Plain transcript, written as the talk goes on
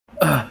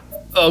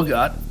Oh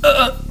God.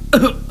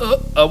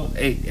 Oh,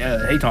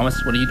 hey,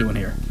 Thomas, what are you doing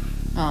here?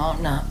 Oh,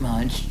 not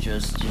much.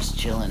 Just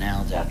chilling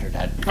out after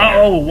that.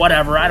 Oh,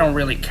 whatever. I don't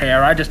really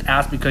care. I just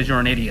asked because you're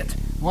an idiot.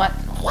 What?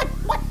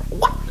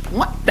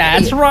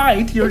 That's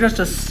right. You're just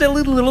a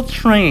silly little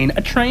train.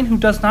 A train who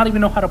does not even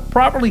know how to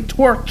properly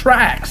torque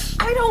tracks.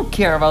 I don't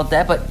care about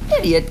that, but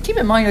idiot, keep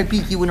in mind I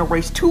beat you in a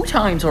race 2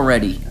 times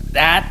already.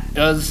 That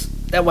was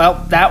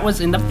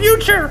in the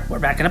future. We're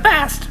back in the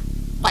past.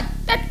 What?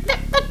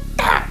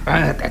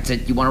 That's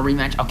it. You want a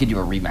rematch? I'll give you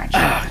a rematch.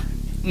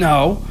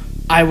 No,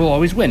 I will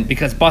always win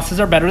because buses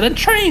are better than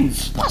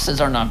trains.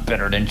 Buses are not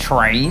better than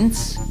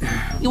trains.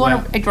 You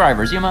want a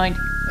drivers? You mind?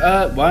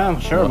 Well,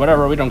 sure,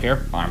 whatever. We don't care.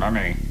 Fine by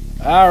me.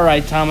 All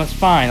right, Thomas,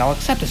 fine. I'll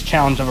accept this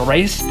challenge of a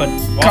race, but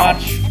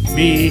watch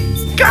me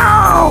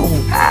Go!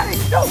 Hey,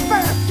 no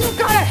fair! You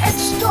got a head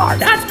start!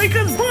 That's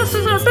because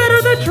buses are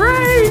better than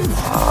trains!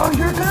 Oh,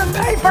 you're gonna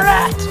pay for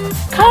that!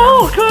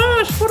 Oh,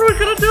 gosh! What are we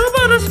gonna do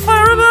about this,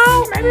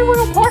 Clarabelle? Maybe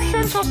we'll push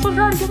him just to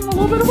try and give him a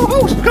little bit of a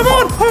boost. Come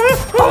on! Hey,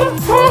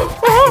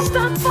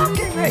 stop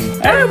fucking me!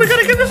 Hey, we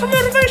gotta give this some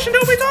motivation,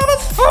 don't we,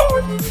 Thomas?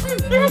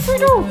 Yes, we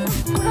do!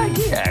 Good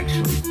idea,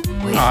 actually.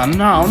 Wait. Oh,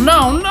 no,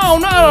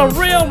 not a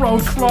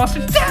railroad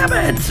crossing. Damn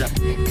it!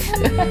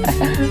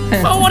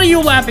 Oh, what are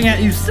you laughing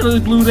at, you silly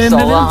blue ended?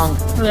 So long.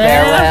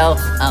 Farewell.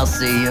 I'll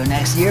see you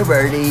next year,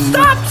 Bertie.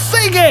 Stop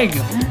singing!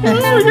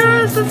 Oh,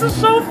 yes, this is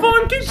so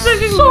fun. Keep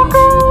singing. So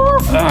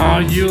cool. Oh,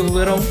 you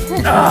little...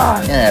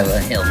 Yeah,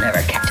 well, he'll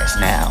never catch us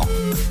now.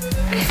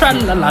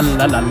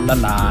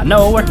 Tra-la-la-la-la-la-la.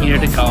 No, we're here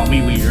to call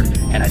me weird.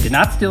 And I did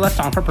not steal that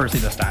song from Percy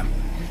this time.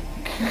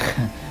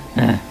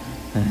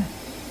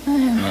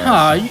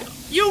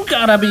 You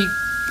gotta be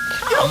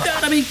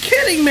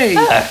kidding me!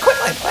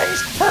 Quickly,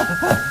 please.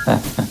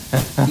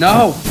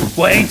 No,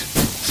 wait,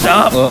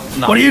 stop!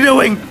 No. What are you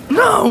doing?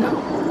 No!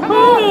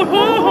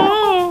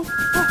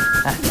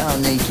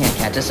 No, you can't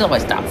catch us.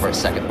 Somebody stop for a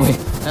second.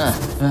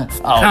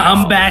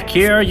 Come back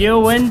here,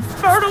 you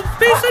infernal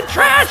piece of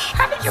trash!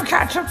 How did you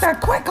catch up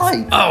that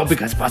quickly? Oh,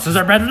 because buses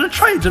are better than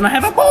trains and I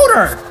have a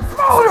motor!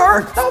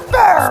 Motor? No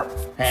fair!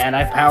 And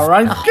I power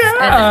on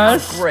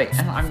gas! Great,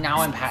 and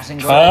I'm passing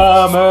grade.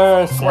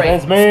 Thomas,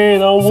 it's me,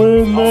 the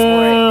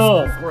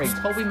windmill! Great,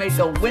 Toby made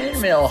the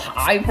windmill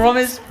high from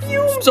his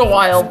fumes a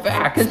while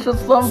back. It's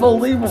just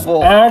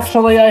unbelievable.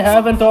 Actually, I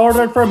haven't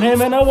ordered from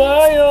him in a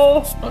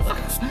while.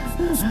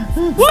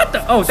 What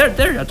the? Oh,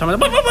 there you're Thomas.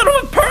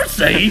 What,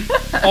 Percy?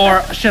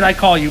 Or should I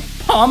call you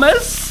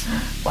Thomas?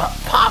 What,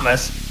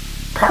 Thomas?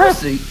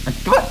 Percy?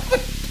 What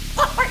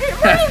are you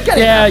getting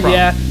that from?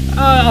 Yeah.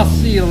 I'll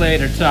see you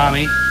later,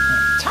 Tommy.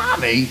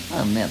 Tommy?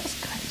 Oh man, this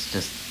guy is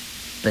just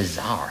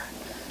bizarre.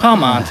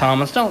 Come on,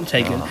 Thomas, don't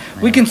take it.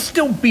 We can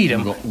still beat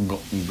him. Oh,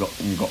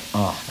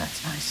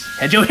 that's nice.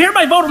 Did you hear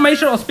my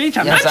motivational speech?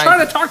 I'm not trying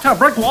to talk to a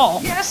brick wall.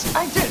 Yes,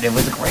 I did. It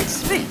was a great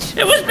speech.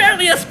 It was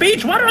barely a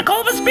speech. Why do I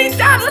call it a speech?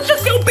 Let's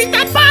just go beat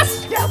that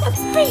bus. Yeah, let's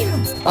beat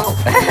him. Oh.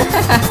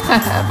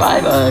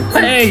 Bye-bye.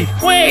 Hey,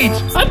 wait.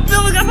 I'm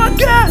filling up on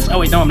gas. Oh,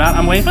 wait, no, I'm not.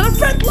 I'm waiting for the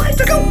red light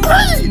to go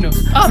green.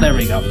 Oh, there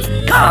we go.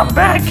 Come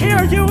back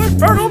here, you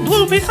infernal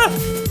blue piece of...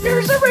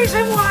 There's a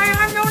reason why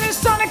I'm known as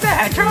Sonic the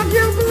Hedgehog,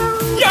 you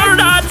blue. You're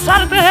not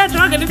Sonic the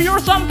Hedgehog, and if you're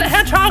Sonic the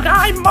Hedgehog,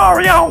 I'm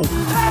Mario.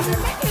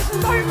 This is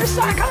Mario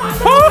Messiah, come on.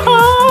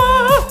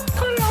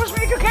 Close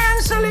me, you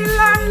can, silly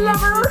land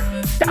lover.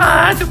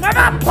 We're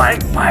not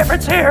playing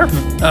pirates here.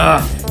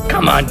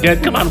 Come on,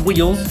 dude. Come on,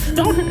 Wheels.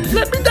 Don't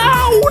let me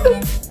down.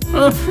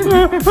 Oh,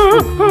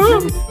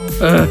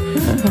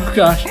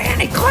 gosh.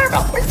 Andy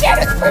Clarabelle, we did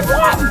it. We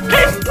won.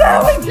 Keep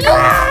going.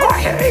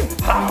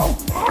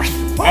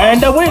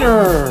 And the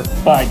winner,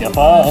 by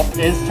default,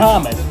 is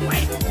Thomas.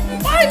 Wait,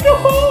 by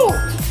default?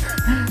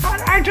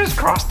 I just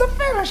crossed the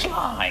finish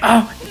line.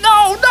 Oh,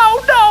 no.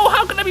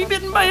 How can I be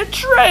bitten by a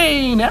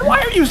train? And why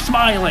are you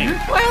smiling?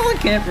 Well, I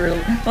can't really.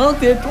 Well,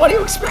 what do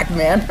you expect,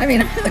 man? I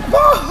mean,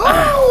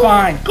 whoa.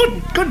 Fine.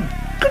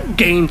 Good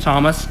game,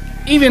 Thomas.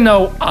 Even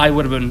though I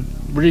would have been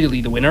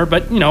really the winner,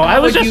 but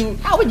how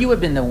would you have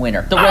been the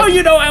winner?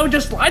 I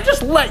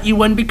just let you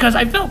win because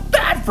I felt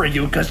bad for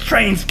you because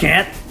trains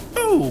can't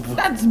move.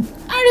 That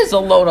is a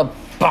load of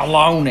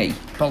baloney.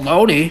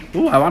 Baloney?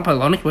 Ooh, I want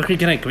baloney. Where can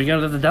we go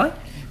to the deli?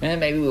 And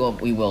maybe we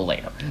will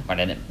later.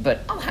 But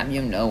I'll have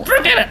you know.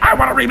 Forget it. I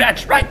want a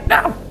rematch right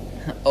now.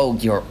 Oh,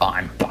 you're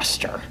on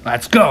Buster.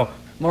 Let's go.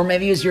 Or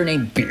maybe is your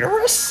name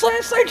Bertis?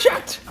 Last I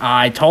checked.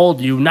 I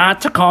told you not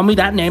to call me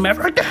that name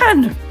ever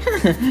again.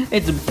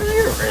 It's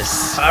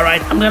Bertis. All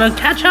right, I'm gonna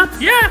catch up.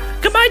 Yeah.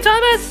 Goodbye,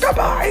 Thomas.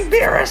 Goodbye,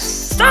 Bertis.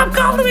 Stop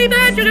calling me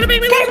that. You're gonna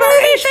make me lose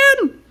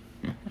motivation.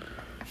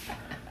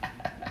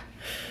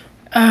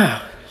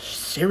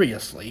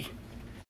 Seriously.